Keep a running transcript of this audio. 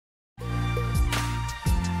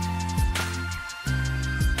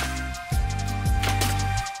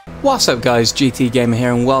What's up guys, GT Gamer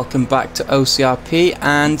here and welcome back to OCRP.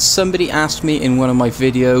 And somebody asked me in one of my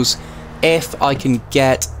videos if I can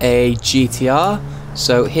get a GTR.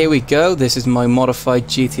 So here we go, this is my modified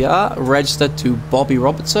GTR registered to Bobby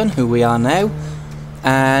Robertson, who we are now.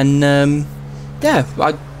 And yeah,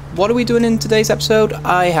 what are we doing in today's episode?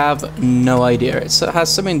 I have no idea. It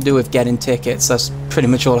has something to do with getting tickets, that's pretty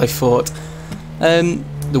much all I thought.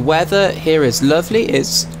 The weather here is lovely,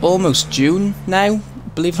 it's almost June now.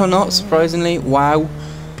 Believe it or not, surprisingly, wow.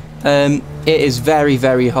 It is very,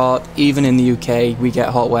 very hot. Even in the UK, we get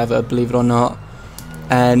hot weather, believe it or not.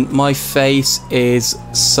 And my face is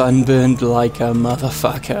sunburned like a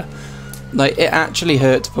motherfucker. Like, it actually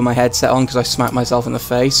hurt to put my headset on because I smacked myself in the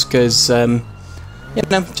face because, you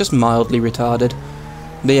know, just mildly retarded.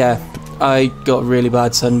 But yeah, I got really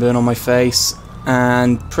bad sunburn on my face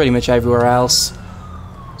and pretty much everywhere else.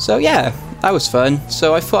 So yeah, that was fun.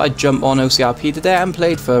 So I thought I'd jump on OCRP today. I haven't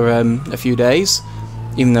played for a few days,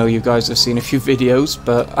 even though you guys have seen a few videos,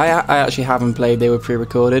 but I actually haven't played, they were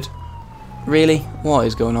pre-recorded. Really? What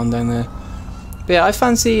is going on down there? But yeah, I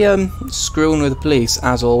fancy screwing with the police,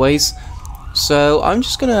 as always. So I'm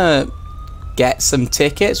just gonna get some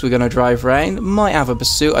tickets, we're gonna drive around, might have a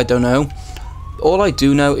pursuit, I don't know. All I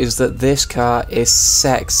do know is that this car is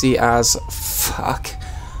sexy as fuck.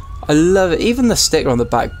 I love it. Even the sticker on the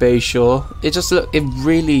back, Bayshore, it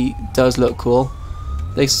really does look cool.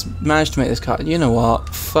 They managed to make this car. You know what?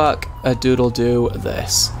 Fuck a doodle do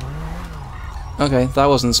this. Okay, that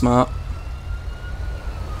wasn't smart.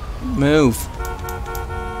 Move.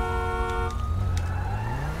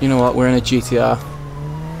 You know what? We're in a GTR.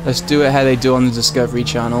 Let's do it how they do on the Discovery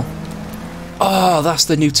Channel. Oh, that's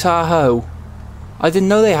the new Tahoe. I didn't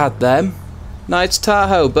know they had them. No, it's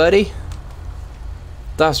Tahoe, buddy.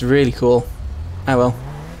 That's really cool. Oh well,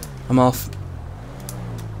 I'm off.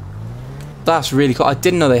 That's really cool. I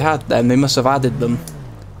didn't know they had them. They must have added them.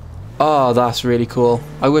 Oh, that's really cool.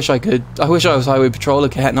 I wish I was Highway Patrol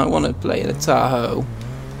again and I want to play in a Tahoe.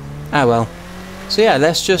 Oh well. So yeah,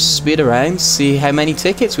 let's just speed around, see how many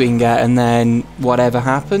tickets we can get, and then whatever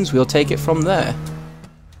happens, we'll take it from there.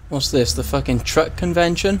 What's this? The fucking truck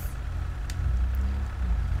convention?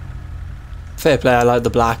 Fair play, I like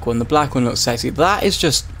the black one. The black one looks sexy.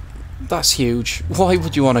 That's huge. Why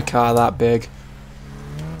would you want a car that big?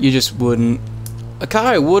 You just wouldn't. A car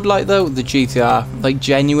I would like though, the GTR. Like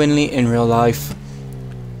genuinely in real life,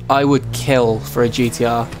 I would kill for a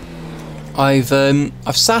GTR.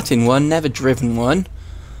 I've sat in one, never driven one.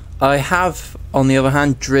 I have, on the other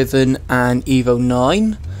hand, driven an Evo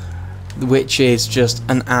 9, which is just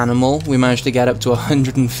an animal. We managed to get up to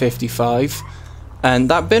 155.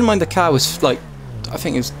 And that, bear in mind the car was like, I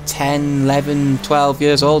think it was 10, 11, 12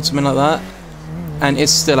 years old, something like that. And it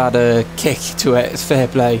still had a kick to it, it's fair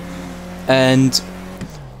play. And,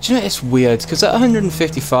 do you know, it's weird, because at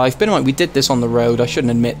 155, bear in mind we did this on the road, I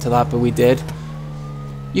shouldn't admit to that, but we did.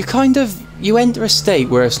 You enter a state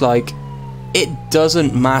where it's like, it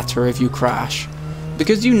doesn't matter if you crash.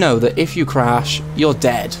 Because you know that if you crash, you're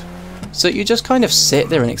dead. So you just kind of sit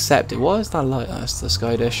there and accept it. What is that light? That's the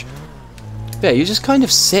sky dish. Yeah, you just kind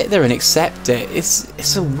of sit there and accept it.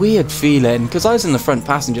 It's a weird feeling, because I was in the front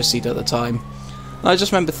passenger seat at the time. And I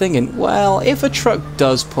just remember thinking, well, if a truck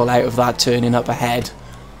does pull out of that turning up ahead,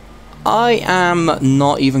 I am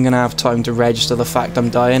not even going to have time to register the fact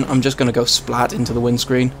I'm dying. I'm just going to go splat into the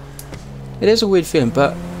windscreen. It is a weird feeling,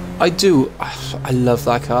 but I love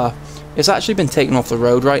that car. It's actually been taken off the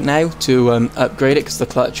road right now to upgrade it because the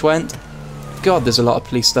clutch went. God, there's a lot of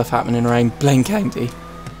police stuff happening around Blaine County.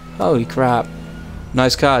 Holy crap.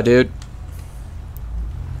 Nice car, dude.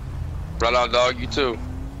 Right on, dog. You too.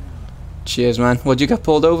 Cheers, man. What'd you get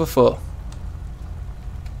pulled over for?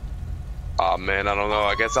 Oh man, I don't know.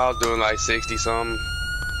 I guess I was doing like 60 something.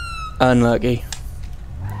 Unlucky.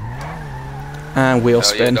 And wheel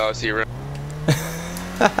spin. Yeah, dog, see you.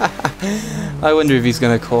 I wonder if he's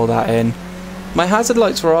going to call that in. My hazard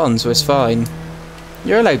lights were on, so it's fine.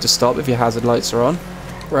 You're allowed to stop if your hazard lights are on.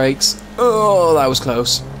 Brakes. Oh, that was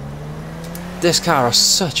close. This car has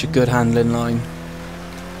such a good handling line.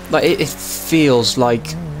 Like, it feels like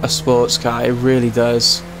a sports car, it really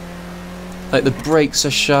does. Like, the brakes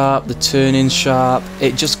are sharp, the turning's sharp,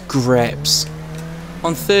 it just grips.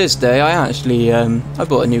 On Thursday, I actually, I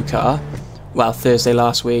bought a new car. Well, Thursday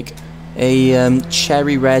last week. A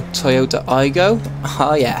cherry red Toyota Aygo.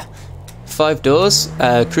 Oh yeah. 5 doors,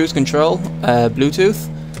 cruise control, Bluetooth.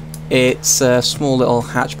 It's a small little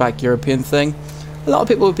hatchback European thing. A lot of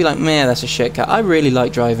people would be like, man, that's a shit car. I really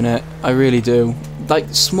like driving it. I really do. Like,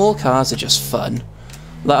 small cars are just fun.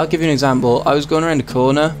 Like, I'll give you an example. I was going around a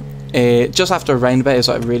corner, just after a roundabout. It was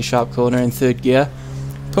like a really sharp corner in 3rd gear.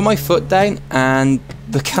 put my foot down, and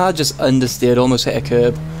the car just understeered, almost hit a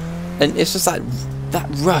curb. And it's just that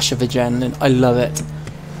rush of adrenaline. I love it.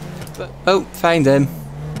 But, oh, found him.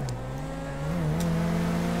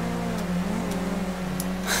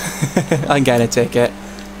 I'm getting a ticket.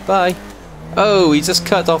 Bye. Oh, he just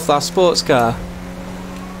cut off that sports car.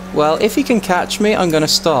 Well, if he can catch me, I'm going to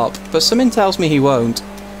stop. But something tells me he won't.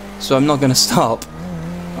 So I'm not going to stop.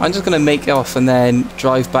 I'm just going to make off and then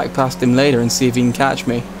drive back past him later and see if he can catch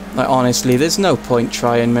me. Like, honestly, there's no point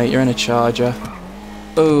trying, mate. You're in a Charger.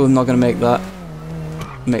 Oh, I'm not going to make that.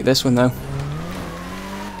 Make this one, though.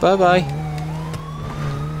 Bye-bye.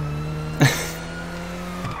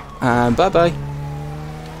 And bye-bye.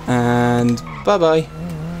 And bye-bye.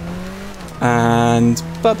 And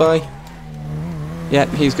bye-bye. Yep,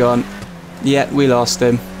 he's gone. Yep, we lost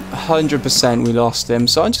him. 100% we lost him.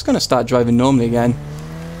 So I'm just going to start driving normally again.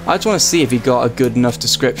 I just want to see if he got a good enough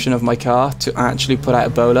description of my car to actually put out a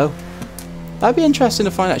bolo. That'd be interesting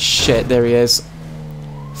to find out. Shit, there he is.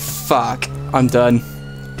 Fuck, I'm done.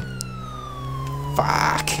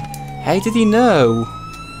 Fuck. How did he know?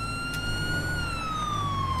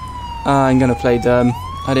 I'm going to play dumb.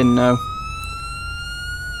 I didn't know.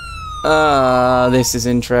 This is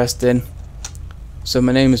interesting. So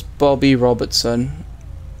my name is Bobby Robertson.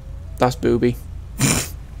 That's booby.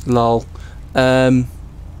 Lol.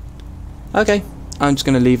 Okay, I'm just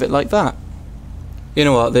going to leave it like that. You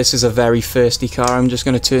know what, this is a very thirsty car. I'm just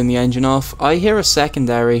going to turn the engine off. I hear a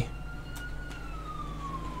secondary.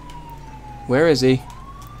 Where is he?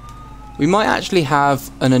 We might actually have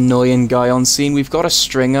an annoying guy on scene. We've got a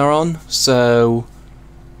stringer on, so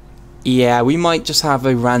yeah, we might just have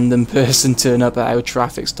a random person turn up at our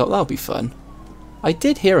traffic stop. That'll be fun. I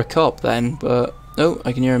did hear a cop then, but oh,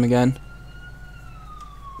 I can hear him again.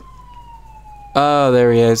 Oh,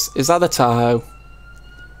 there he is. Is that the Tahoe?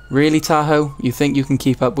 Really, Tahoe? You think you can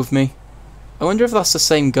keep up with me? I wonder if that's the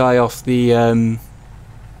same guy off the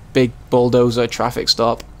big bulldozer traffic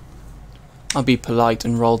stop. I'll be polite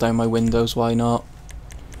and roll down my windows, why not?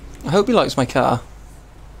 I hope he likes my car.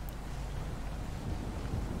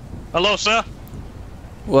 Hello, sir.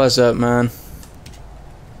 What's up, man? Do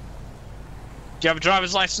you have a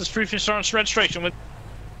driver's license, proof insurance, registration with?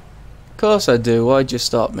 Of course I do. Why'd you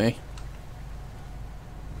stop me?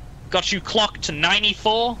 Got you clocked to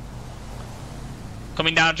 94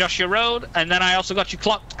 coming down Joshua Road, and then I also got you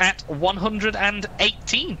clocked at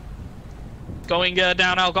 118 going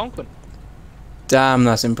down Algonquin. Damn,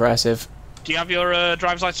 that's impressive. Do you have your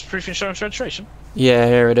driver's license, proof insurance, registration? Yeah,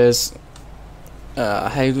 here it is. How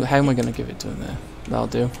am I gonna give it to him there? That'll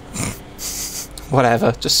do.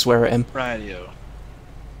 Whatever, just swear at him. Radio.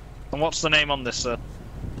 And what's the name on this, sir?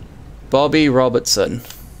 Bobby Robertson.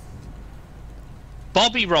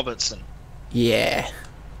 Bobby Robertson. Yeah.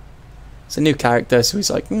 It's a new character, so he's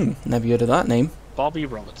like, never heard of that name. Bobby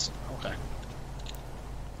Robertson. Okay.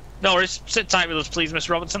 No worries. Sit tight with us, please, Mr.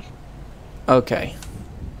 Robertson. Okay.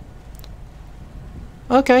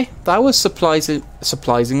 Okay, that was surprisingly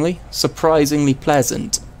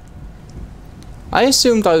pleasant. I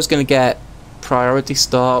assumed I was going to get priority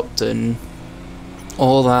stopped and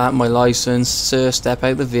all that, my license, sir, step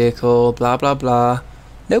out the vehicle, blah blah blah.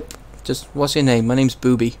 Nope, just, what's your name? My name's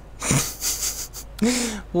Booby.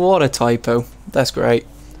 What a typo. That's great.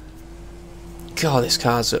 God, this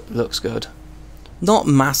car looks good. Not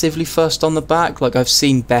massively fussed on the back, like I've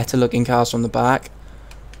seen better looking cars from the back.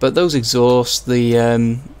 But those exhausts, the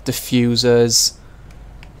diffusers,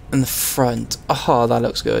 and the front, oh, that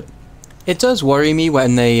looks good. It does worry me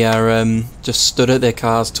when they are just stood at their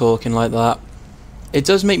cars talking like that. It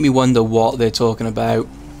does make me wonder what they're talking about.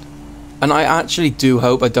 And I actually do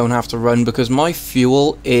hope I don't have to run, because my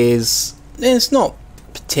fuel is... it's not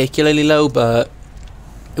particularly low, but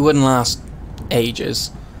it wouldn't last ages.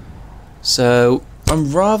 So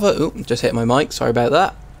I'm rather... oh, just hit my mic, sorry about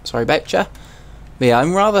that. Sorry about ya. But yeah,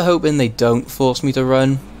 I'm rather hoping they don't force me to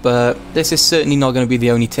run, but this is certainly not going to be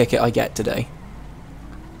the only ticket I get today.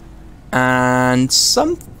 And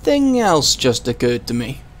something else just occurred to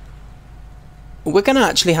me. We're going to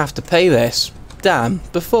actually have to pay this. Damn,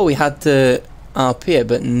 before we had to RP it,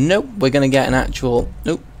 but nope, we're going to get an actual...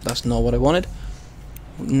 nope, that's not what I wanted.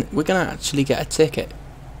 We're going to actually get a ticket.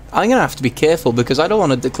 I'm going to have to be careful because I don't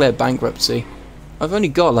want to declare bankruptcy. I've only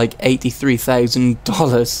got like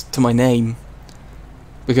 $83,000 to my name.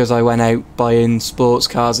 Because I went out buying sports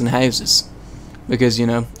cars and houses. Because, you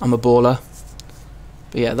know, I'm a baller.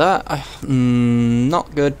 But yeah, that...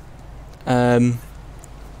 not good.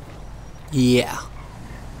 Yeah.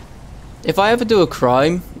 If I ever do a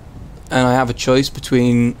crime, and I have a choice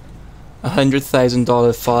between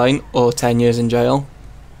 $100,000 fine or 10 years in jail,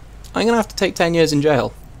 I'm going to have to take 10 years in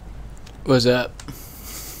jail. What's up?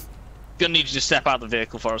 Gonna need you to step out of the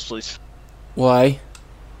vehicle for us, please. Why?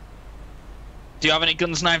 Do you have any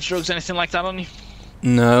guns, knives, drugs, anything like that on you?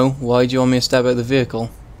 No. Why do you want me to step out of the vehicle?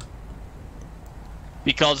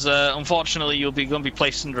 Because unfortunately, you'll be going to be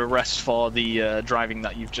placed under arrest for the driving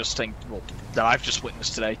that you've just that I've just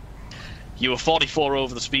witnessed today. You were 44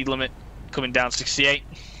 over the speed limit, coming down 68,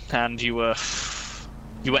 and you were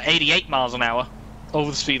 88 miles an hour over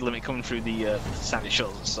the speed limit coming through the sandy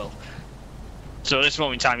shores and stuff. So at this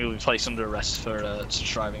moment in time, you'll be placed under arrest for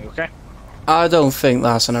such driving. Okay? I don't think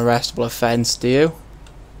that's an arrestable offence, do you?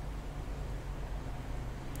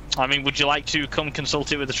 I mean, would you like to come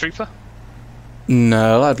consult it with the trooper?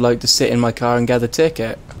 No, I'd like to sit in my car and get the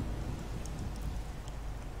ticket.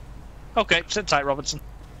 Okay, sit tight, Robertson.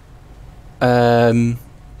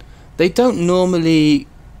 They don't normally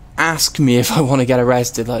ask me if I want to get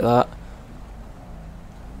arrested like that.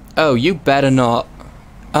 Oh, you better not.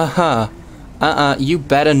 You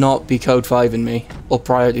better not be code 5-ing me. Or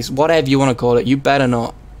priorities, whatever you want to call it, you better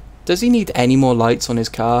not. Does he need any more lights on his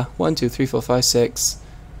car? 1, 2, 3, 4, 5, 6.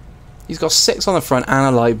 He's got 6 on the front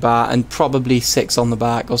and a light bar, and probably 6 on the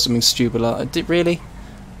back, or something stupid like that. Really?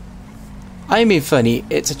 I mean, funny,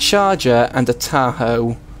 it's a Charger and a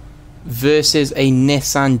Tahoe versus a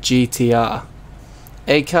Nissan GTR.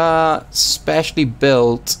 A car specially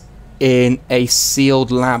built in a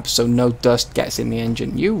sealed lab so no dust gets in the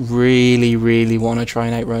engine. You really, really want to try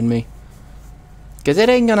and outrun me? Because it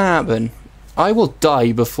ain't gonna happen. I will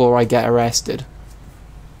die before I get arrested.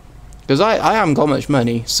 Because I haven't got much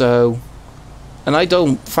money, so... And I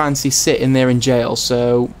don't fancy sitting there in jail,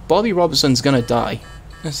 so... Bobby Robertson's gonna die.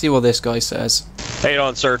 Let's see what this guy says. How you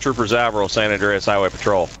doing, sir? Trooper Zavro, San Andreas Highway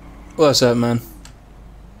Patrol. What's up, man?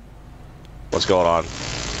 What's going on?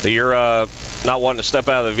 So you're, not wanting to step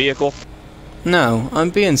out of the vehicle? No, I'm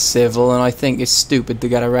being civil, and I think it's stupid to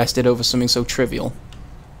get arrested over something so trivial.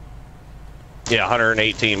 Yeah,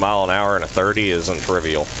 118 mile an hour and a 30 isn't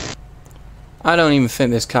trivial. I don't even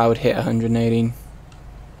think this car would hit 118.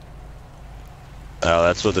 Oh,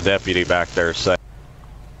 that's what the deputy back there said.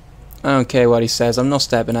 I don't care what he says, I'm not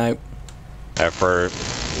stepping out. Well,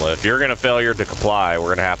 if you're going to failure to comply,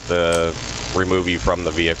 we're going to have to remove you from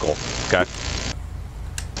the vehicle. Okay?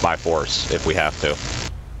 By force, if we have to.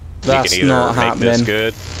 That's we can either not make happening. this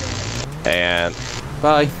good, and...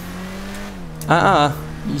 Bye.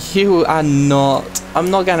 You are not...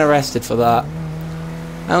 I'm not getting arrested for that.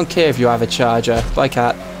 I don't care if you have a Charger. Bye,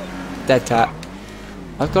 cat. Dead cat.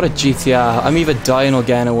 I've got a GTR. I'm either dying or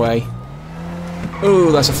getting away.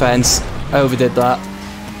 Ooh, that's a fence. I overdid that.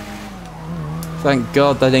 Thank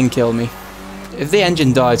God that didn't kill me. If the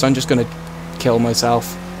engine dies, I'm just gonna kill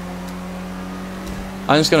myself.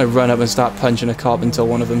 I'm just gonna run up and start punching a cop until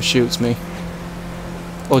one of them shoots me.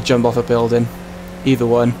 Or jump off a building. Either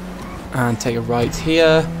one. And take a right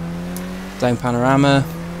here. Down panorama.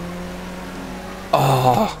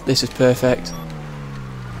 Oh, this is perfect.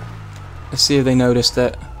 Let's see if they noticed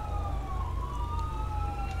it.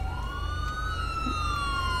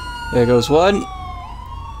 There goes one.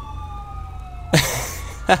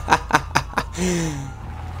 Let's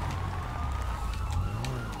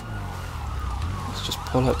just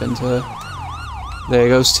pull up into her. There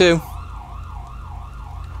goes two.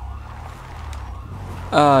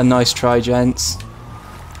 Ah, nice try, gents.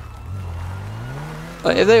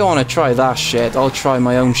 If they want to try that shit, I'll try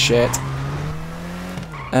my own shit.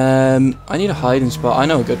 I need a hiding spot. I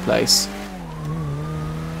know a good place.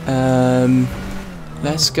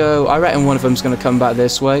 Let's go. I reckon one of them's going to come back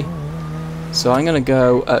this way. So I'm going to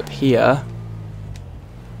go up here.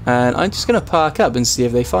 And I'm just going to park up and see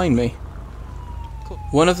if they find me.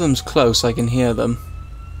 One of them's close. I can hear them.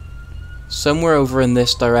 Somewhere over in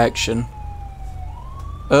this direction.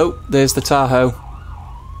 Oh, there's the Tahoe.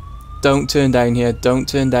 Don't turn down here. Don't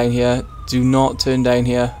turn down here. Do not turn down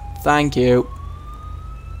here. Thank you.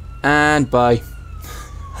 And bye.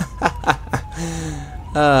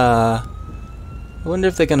 I wonder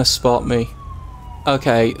if they're going to spot me.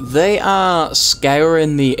 Okay, they are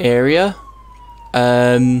scouring the area.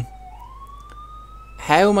 How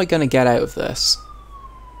am I going to get out of this?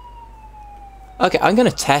 Okay, I'm going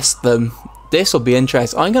to test them. This will be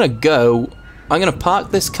interesting. I'm going to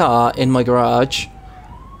park this car in my garage.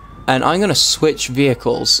 And I'm going to switch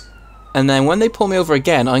vehicles. And then when they pull me over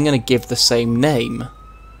again, I'm going to give the same name.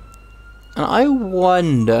 And I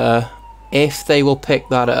wonder if they will pick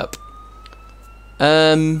that up.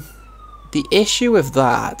 The issue with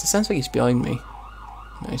that... It sounds like he's behind me.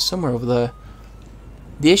 No, he's somewhere over there.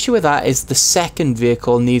 The issue with that is the second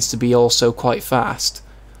vehicle needs to be also quite fast.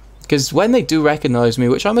 Because when they do recognise me,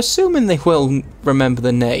 which I'm assuming they will remember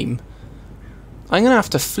the name, I'm going to have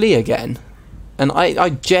to flee again. And I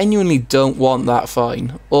genuinely don't want that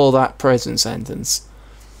fine or that prison sentence.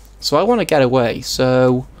 So I want to get away.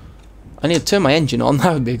 So I need to turn my engine on.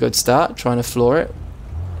 That would be a good start, trying to floor it.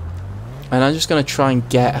 And I'm just going to try and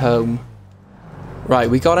get home. Right,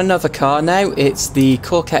 we got another car now. It's the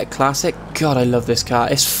Coquette Classic. God, I love this car.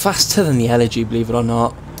 It's faster than the Elegy, believe it or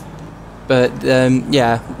not. But,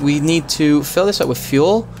 yeah, we need to fill this up with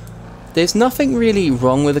fuel. There's nothing really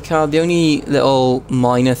wrong with the car. The only little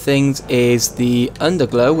minor things is the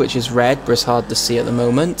underglow, which is red, but it's hard to see at the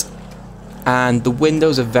moment. And the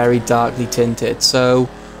windows are very darkly tinted. So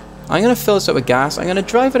I'm going to fill this up with gas. I'm going to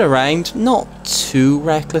drive it around, not too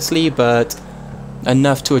recklessly, but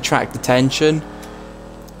enough to attract attention.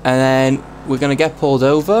 And then we're going to get pulled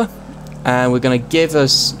over. And we're going to give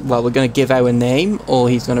our name, or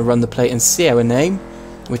he's going to run the plate and see our name,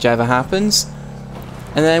 whichever happens.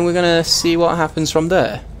 And then we're going to see what happens from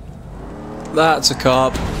there. That's a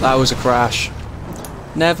cop. That was a crash.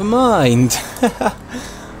 Never mind.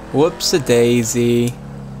 Whoops-a-daisy.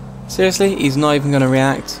 Seriously? He's not even going to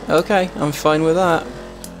react? Okay, I'm fine with that.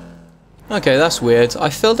 Okay, that's weird. I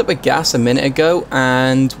filled up with gas a minute ago,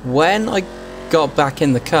 and when I got back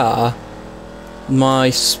in the car, my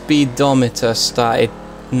speedometer started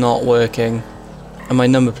not working. And my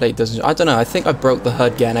number plate doesn't... I don't know, I think I broke the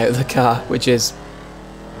HUD getting out of the car, which is...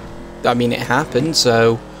 I mean, it happened,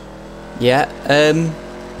 so... Yeah,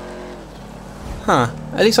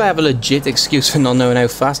 at least I have a legit excuse for not knowing how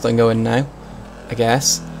fast I'm going now, I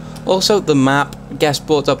guess. Also, the map gets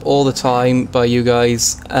brought up all the time by you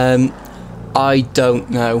guys. I don't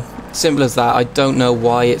know. Simple as that. I don't know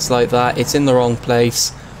why it's like that. It's in the wrong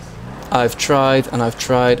place. I've tried, and I've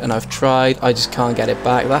tried, and I've tried. I just can't get it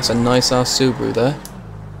back. That's a nice-ass Subaru there.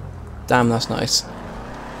 Damn, that's nice.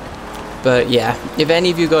 But yeah, if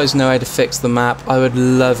any of you guys know how to fix the map, I would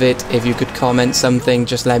love it if you could comment something,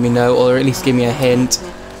 just let me know, or at least give me a hint,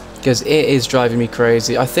 because it is driving me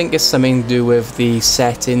crazy. I think it's something to do with the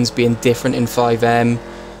settings being different in FiveM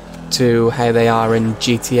to how they are in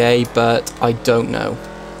GTA, but I don't know.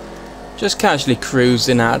 Just casually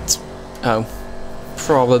cruising at, oh,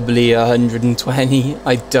 probably 120,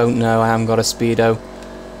 I don't know, I haven't got a speedo.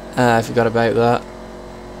 I forgot about that.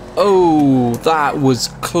 Oh, that was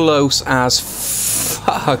close as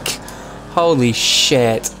fuck. Holy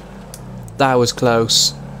shit. That was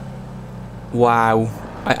close. Wow.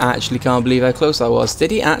 I actually can't believe how close that was.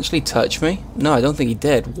 Did he actually touch me? No, I don't think he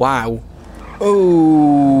did. Wow.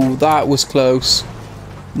 Oh, that was close.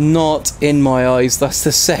 Not in my eyes. That's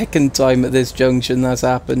the second time at this junction that's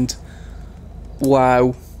happened.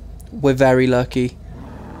 Wow. We're very lucky.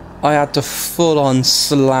 I had to full on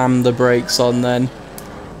slam the brakes on then.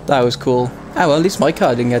 That was cool. Oh, well, at least my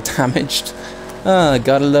car didn't get damaged. Ah,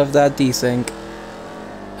 gotta love that desync.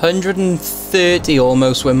 130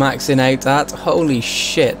 almost we're maxing out at. Holy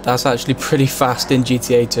shit, that's actually pretty fast in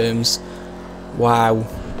GTA terms. Wow.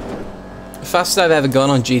 The fastest I've ever gone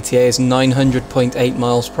on GTA is 900.8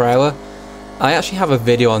 miles per hour. I actually have a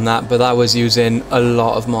video on that, but that was using a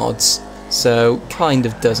lot of mods, so kind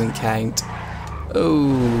of doesn't count.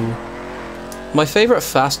 Oh. My favourite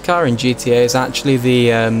fast car in GTA is actually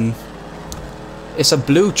the, it's a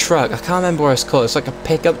blue truck. I can't remember what it's called. It's like a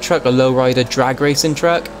pickup truck, a lowrider drag racing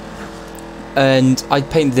truck. And I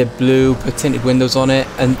painted it blue, put tinted windows on it,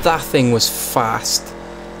 and that thing was fast.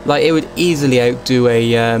 Like, it would easily outdo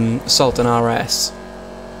a Sultan RS.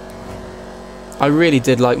 I really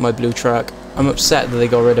did like my blue truck. I'm upset that they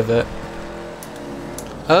got rid of it.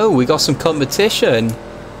 Oh, we got some competition.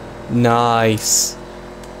 Nice.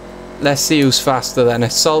 Let's see who's faster then, a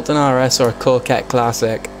Sultan RS or a Coquette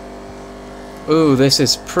Classic. Ooh, this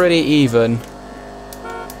is pretty even.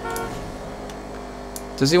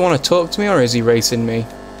 Does he want to talk to me or is he racing me?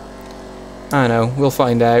 I don't know, we'll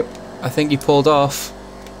find out. I think he pulled off.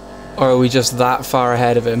 Or are we just that far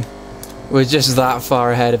ahead of him? We're just that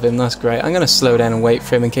far ahead of him, that's great. I'm going to slow down and wait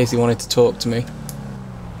for him in case he wanted to talk to me.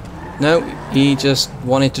 No, he just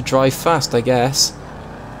wanted to drive fast, I guess.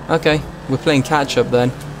 Okay, we're playing catch up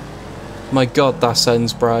then. My god, that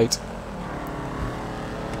sun's bright.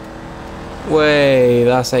 Way,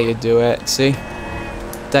 that's how you do it, see?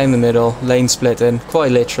 Down the middle, lane splitting,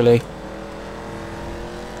 quite literally.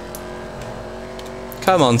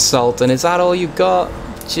 Come on, Sultan, is that all you got?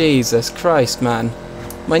 Jesus Christ, man.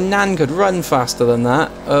 My nan could run faster than that.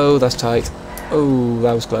 Oh, that's tight. Oh,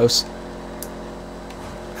 that was close.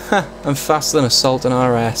 Ha, I'm faster than a Sultan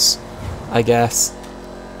RS, I guess.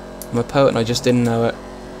 I'm a poet and I just didn't know it.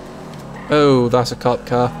 Oh, that's a cop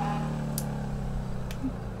car.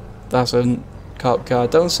 That's a cop car.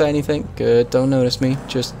 Don't say anything. Good, don't notice me.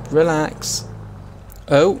 Just relax.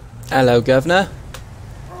 Oh, hello, Governor.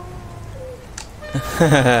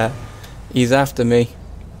 He's after me.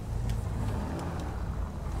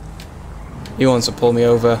 He wants to pull me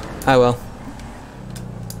over. Oh well.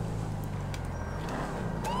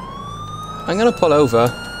 I'm gonna pull over.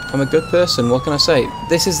 I'm a good person, what can I say?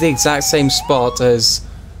 This is the exact same spot as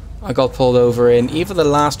I got pulled over in either the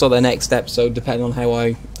last or the next episode, depending on how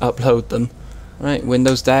I upload them. Right,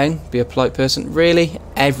 windows down, be a polite person. Really?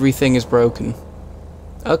 Everything is broken.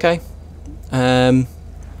 Okay.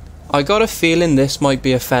 I got a feeling this might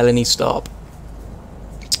be a felony stop.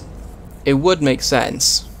 It would make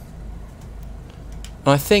sense.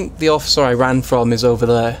 I think the officer I ran from is over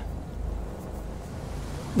there.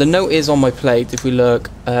 The note is on my plate, if we look.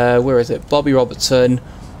 Where is it? Bobby Robertson.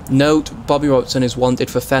 Note, Bobby Robertson is wanted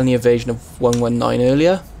for felony evasion of 119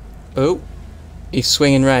 earlier. Oh. He's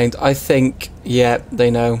swinging round. I think, yeah, they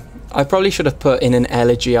know. I probably should have put in an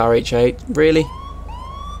Elegy RH8. Really?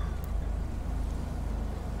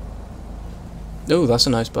 Oh, that's a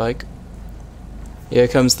nice bike. Here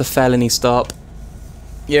comes the felony stop.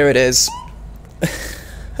 Here it is.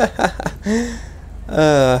 How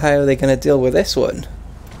are they going to deal with this one?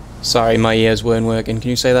 Sorry, my ears weren't working. Can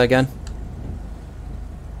you say that again?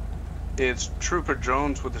 It's Trooper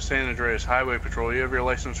Jones with the San Andreas Highway Patrol. You have your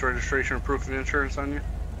license, registration, and proof of insurance on you?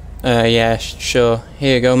 Yeah, sure.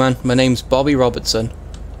 Here you go, man. My name's Bobby Robertson.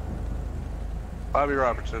 Bobby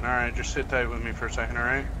Robertson. Alright, just sit tight with me for a second,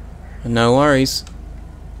 alright? No worries.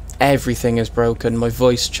 Everything is broken. My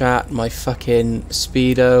voice chat, my fucking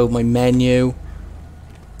speedo, my menu.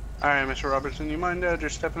 Alright, Mr. Robertson, you mind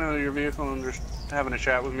just stepping out of your vehicle and just having a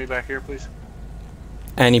chat with me back here, please?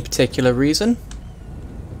 Any particular reason?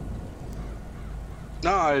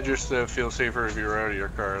 No, I just feel safer if you're out of your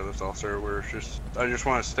car, that's all, sir. I just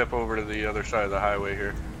want to step over to the other side of the highway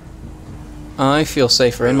here. I feel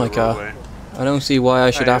safer in my car. I don't see why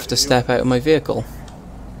I should have to step out of my vehicle.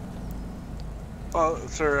 Well,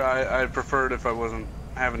 sir, I'd prefer it if I wasn't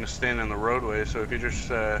having to stand in the roadway, so if you just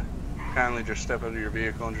kindly just step out of your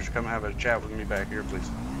vehicle and just come have a chat with me back here, please.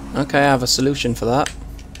 Okay, I have a solution for that.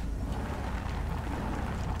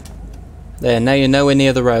 There, now you're nowhere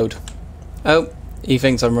near the road. Oh, he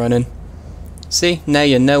thinks I'm running. See, now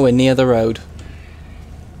you're nowhere near the road.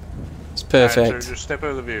 It's perfect. Alright, sir, just step out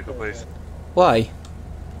of the vehicle, please. Why?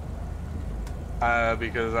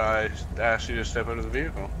 Because I asked you to step out of the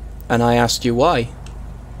vehicle. And I asked you why.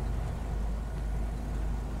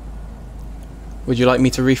 Would you like me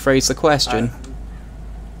to rephrase the question?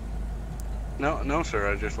 No,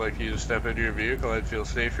 sir. I'd just like you to step out of your vehicle. I'd feel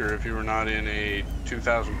safer if you were not in a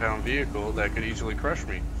 2,000-pound vehicle that could easily crush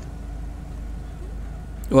me.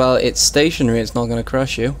 Well, it's stationary. It's not going to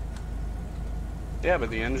crush you. Yeah, but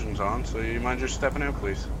the engine's on, so you mind just stepping out,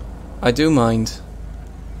 please? I do mind.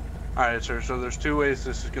 Alright, sir, so there's two ways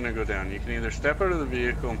this is going to go down. You can either step out of the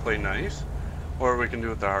vehicle and play nice, or we can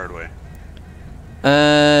do it the hard way.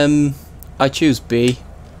 I choose B.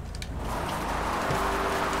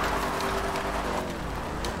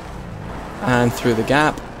 And through the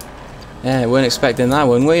gap. Yeah, weren't expecting that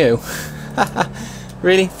one, were you?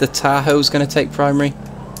 Really? The Tahoe's going to take primary?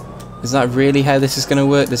 Is that really how this is going to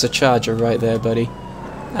work? There's a charger right there, buddy.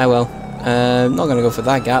 Oh well. I'm not going to go for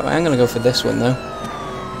that gap. I'm going to go for this one, though.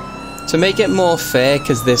 To make it more fair,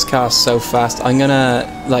 because this car's so fast, I'm going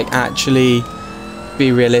to, like, actually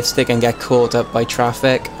be realistic and get caught up by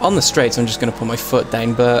traffic. On the straights, I'm just going to put my foot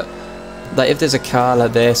down, but, like, if there's a car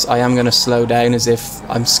like this, I am going to slow down as if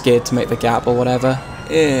I'm scared to make the gap or whatever.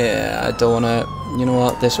 Yeah, I don't want to... You know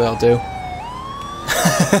what? This way I'll do.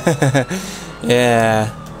 Yeah,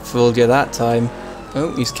 fooled you that time.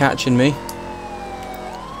 Oh, he's catching me.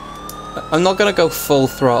 I'm not going to go full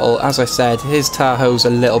throttle. As I said, his Tahoe's a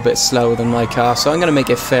little bit slower than my car, so I'm going to make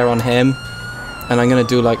it fair on him. And I'm going to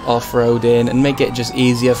do like off-roading and make it just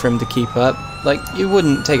easier for him to keep up. Like, you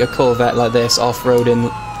wouldn't take a Corvette like this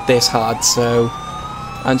off-roading this hard, so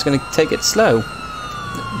I'm just going to take it slow.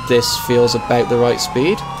 This feels about the right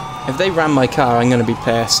speed. If they ram my car, I'm going to be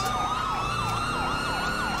pissed.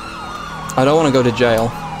 I don't want to go to jail.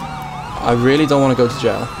 I really don't want to go to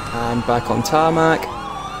jail. And back on tarmac.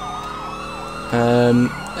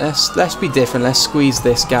 Let's be different. Let's squeeze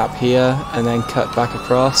this gap here and then cut back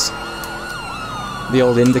across. The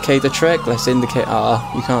old indicator trick. Let's indicate.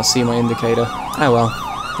 Ah, you can't see my indicator. Oh well,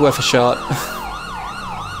 worth a shot.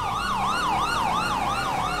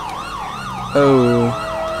 Oh,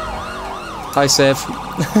 hi, Siv.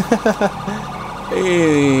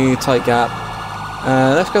 Hey, tight gap.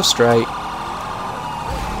 Let's go straight.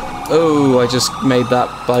 Oh, I just made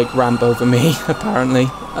that bike ramp over me, apparently.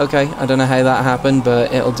 Okay, I don't know how that happened,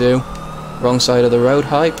 but it'll do. Wrong side of the road,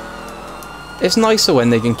 hype. It's nicer when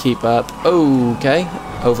they can keep up. Oh, okay,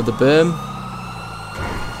 over the berm.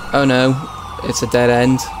 Oh no, it's a dead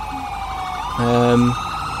end.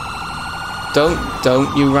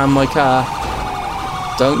 Don't you ram my car.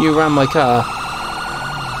 Don't you ram my car.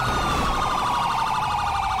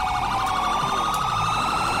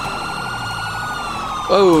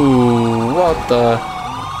 Oh, what the?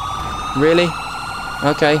 Really?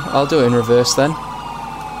 Okay, I'll do it in reverse then.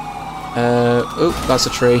 Oop, that's a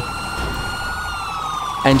tree.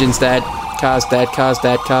 Engine's dead. Car's dead, car's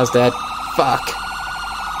dead, car's dead. Fuck.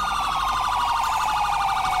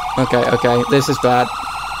 Okay, okay, this is bad.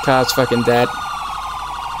 Car's fucking dead.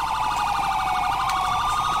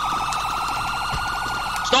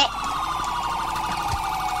 Stop!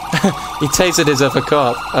 He tasered his other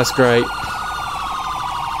cop. That's great.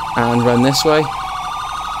 And run this way.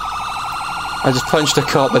 I just punched a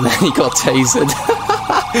cop and then he got tasered.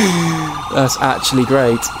 That's actually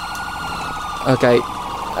great. Okay,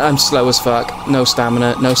 I'm slow as fuck. No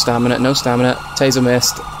stamina, no stamina, no stamina. Taser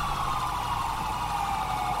missed.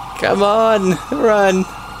 Come on, run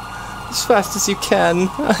as fast as you can.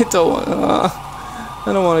 I don't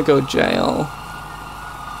want to go jail.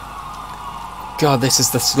 God, this is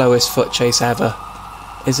the slowest foot chase ever.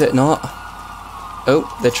 Is it not? Oh,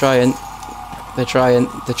 they're trying. They're trying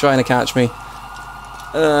to catch me.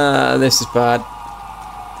 This is bad.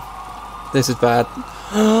 This is bad.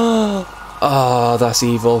 Oh, that's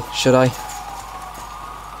evil. Should I?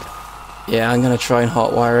 Yeah, I'm gonna try and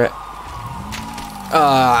hotwire it.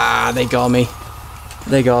 Ah, they got me.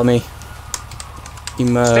 They got me.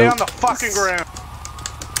 Emo. Stay on the fucking ground.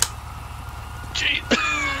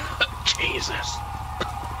 Jesus.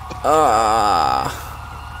 Ah.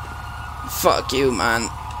 Fuck you, man.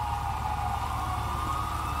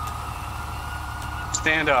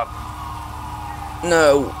 Stand up.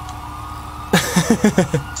 No.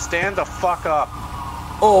 Stand the fuck up.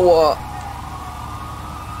 Or what?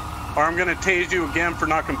 Or I'm gonna tase you again for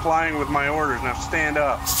not complying with my orders. Now stand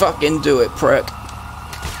up. Fucking do it, prick.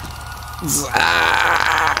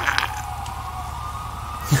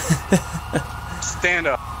 Stand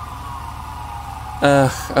up.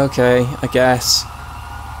 Okay, I guess.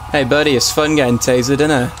 Hey buddy, it's fun getting tasered,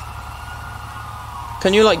 innit?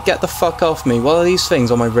 Can you, like, get the fuck off me? What are these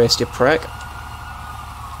things on my wrist, you prick?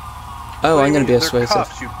 Oh, I'm gonna be They're a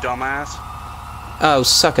cuffs, you dumbass. Oh,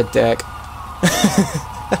 suck a dick.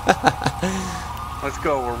 Let's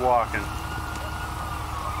go, we're walking.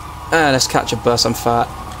 Let's catch a bus, I'm fat.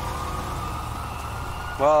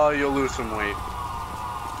 Well, you'll lose some weight.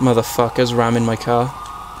 Motherfuckers ramming my car.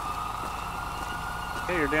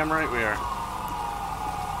 Hey, you're damn right we are.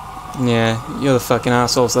 Yeah, you're the fucking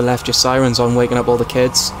assholes that left your sirens on waking up all the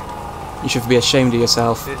kids. You should be ashamed of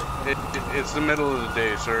yourself. It's the middle of the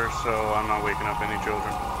day, sir, so I'm not waking up any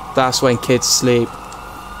children. That's when kids sleep.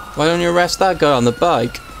 Why don't you arrest that guy on the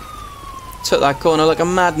bike? Took that corner like a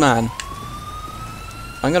madman.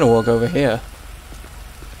 I'm gonna walk over here.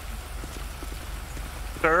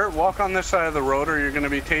 Sir, walk on this side of the road or you're gonna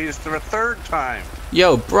be tased for a third time.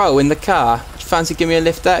 Yo, bro, in the car. Do you fancy giving me a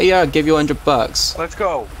lift out here? I'll give you $100. Let's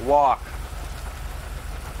go. Walk.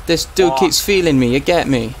 This dude Walk. keeps feeling me, you get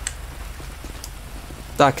me?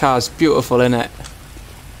 That car's beautiful, innit?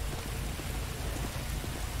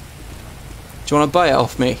 Do you want to buy it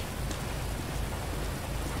off me?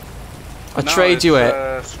 I'll trade you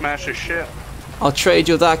it. Smash his shit. I'll trade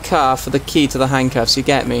you that car for the key to the handcuffs, you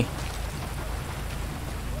get me?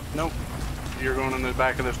 Nope. You're going in the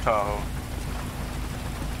back of this Tahoe.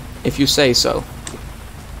 If you say so.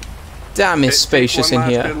 Damn, it's spacious in Take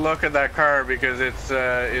one last here. good look at that car because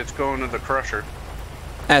it's going to the crusher.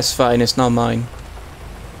 That's fine, it's not mine.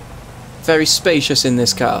 Very spacious in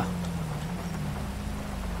this car.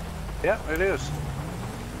 Yeah, it is.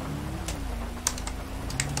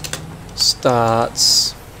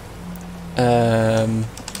 Starts.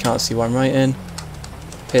 Can't see what I'm writing.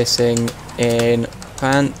 Pissing in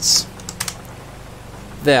pants.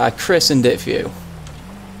 There, I christened it for you.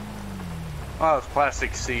 Oh, it's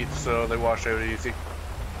plastic seats, so they wash out easy.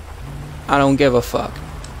 I don't give a fuck.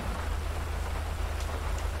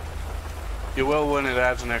 You will when it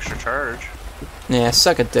adds an extra charge. Yeah,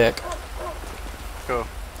 suck a dick. Go.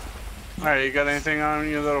 Alright, you got anything on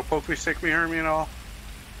you that'll pokey stick me, Hermie, at all?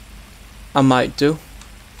 I might do.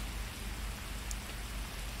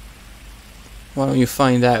 Why don't you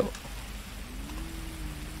find out?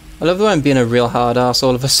 I love the way I'm being a real hard ass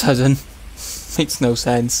all of a sudden. Makes no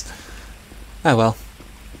sense. Oh well.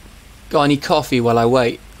 Got any coffee while I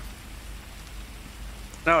wait?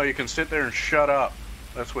 No, you can sit there and shut up.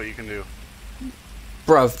 That's what you can do.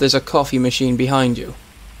 Bruv, there's a coffee machine behind you.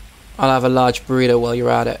 I'll have a large burrito while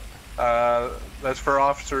you're at it. That's for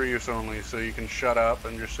officer use only, so you can shut up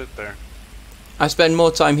and just sit there. I spend more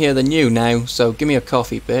time here than you now, so give me a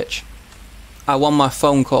coffee, bitch. I want my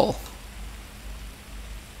phone call.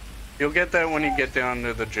 You'll get that when you get down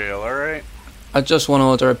to the jail, alright? I just want to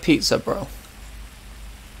order a pizza, bro.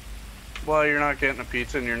 Well, you're not getting a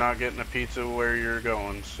pizza, and you're not getting a pizza where you're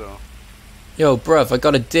going, so... Yo, bruv, I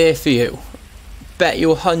got a deal for you. Bet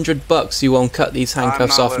you $100 you won't cut these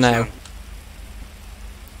handcuffs off now.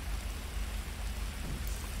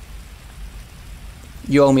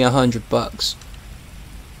 You owe me $100.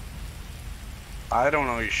 I don't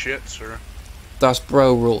owe you shit, sir. That's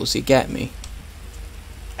bro rules, you get me?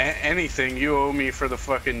 Anything you owe me for the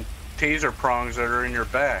fucking taser prongs that are in your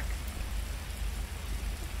back.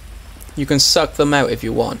 You can suck them out if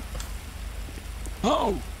you want.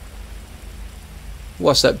 Oh!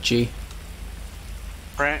 What's up, G?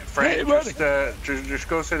 Frank, Hey, just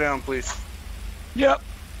go sit down, please. Yep.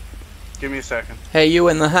 Give me a second. Hey, you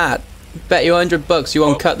in the hat. Bet you $100 you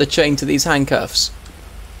won't cut the chain to these handcuffs.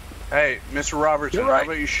 Hey, Mr. Robertson, You're right.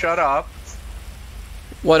 how about you shut up?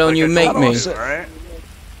 Why don't you make me? Alright?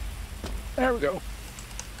 There we go.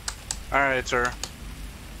 Alright, sir.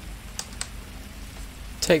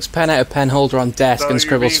 Takes pen out of pen holder on desk and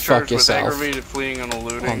scribbles fuck yourself. With aggravated fleeing and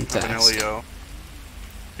eluding of an LEO.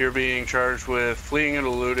 You're being charged with fleeing and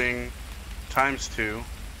eluding ×2.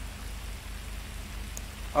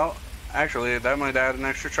 Oh, actually, that might add an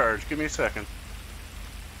extra charge. Give me a second.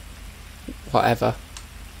 Whatever.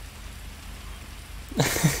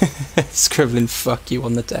 Scribbling fuck you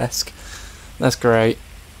on the desk. That's great.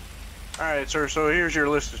 Alright, sir, so here's your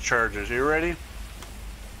list of charges. You ready?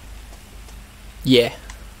 Yeah.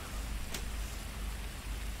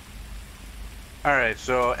 Alright,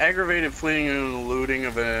 so aggravated fleeing and eluding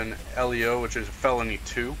of an LEO, which is a felony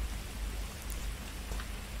 2.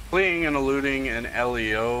 Fleeing and eluding an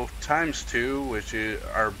LEO ×2, which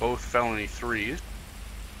are both felony 3s.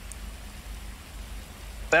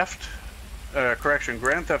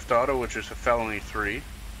 Grand Theft Auto, which is a felony 3.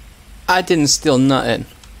 I didn't steal nothing.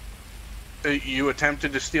 You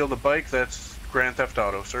attempted to steal the bike, that's Grand Theft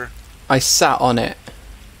Auto, sir. I sat on it.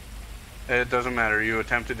 It doesn't matter, you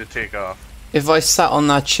attempted to take off. If I sat on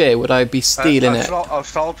that chair, would I be stealing it?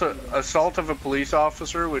 Assault of a police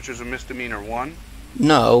officer, which is a misdemeanor 1.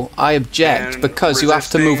 No, I object, And because you have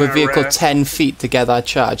to move a vehicle arrest. 10 feet to get that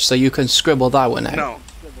charge, so you can scribble that one out. No.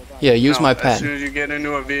 Yeah, use my As soon pen. as you get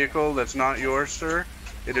into a vehicle that's not yours, sir,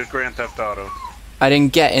 it is Grand Theft Auto. I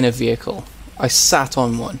didn't get in a vehicle. I sat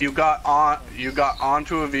on one. You got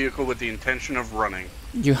onto a vehicle with the intention of running.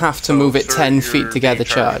 You have to So, move it sir, 10 you're feet to get the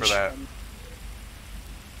being charged charge. for that.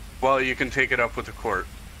 Well, you can take it up with the court.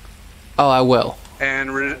 Oh, I will.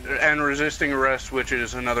 And resisting arrest, which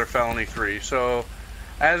is another felony 3. So,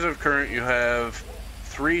 as of current, you have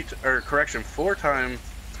 4 times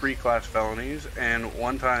 3 class felonies and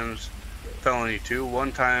 1 times felony 2,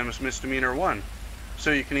 1 times misdemeanor 1.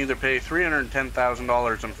 So you can either pay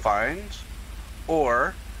 $310,000 in fines,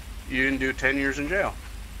 or you can do 10 years in jail.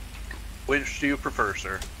 Which do you prefer,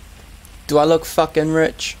 sir? Do I look fucking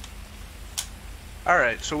rich?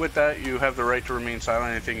 Alright, so with that, you have the right to remain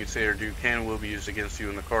silent. Anything you say or do can and will be used against you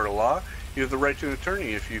in the court of law. You have the right to an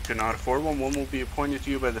attorney. If you cannot afford one, one will be appointed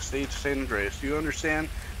to you by the state of San Andreas. Do you understand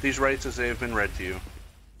these rights as they have been read to you?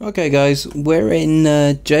 Okay, guys, we're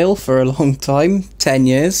in jail for a long time. 10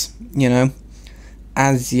 years, you know,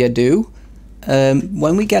 as you do.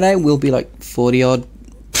 When we get out, we'll be like 40 odd.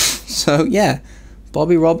 So, yeah,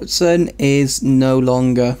 Bobby Robertson is no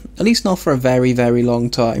longer, at least not for a very, very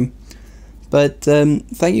long time. But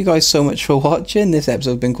thank you guys so much for watching. This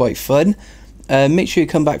episode's been quite fun. Make sure you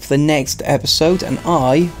come back for the next episode, and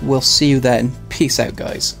I will see you then. Peace out,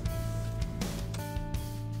 guys.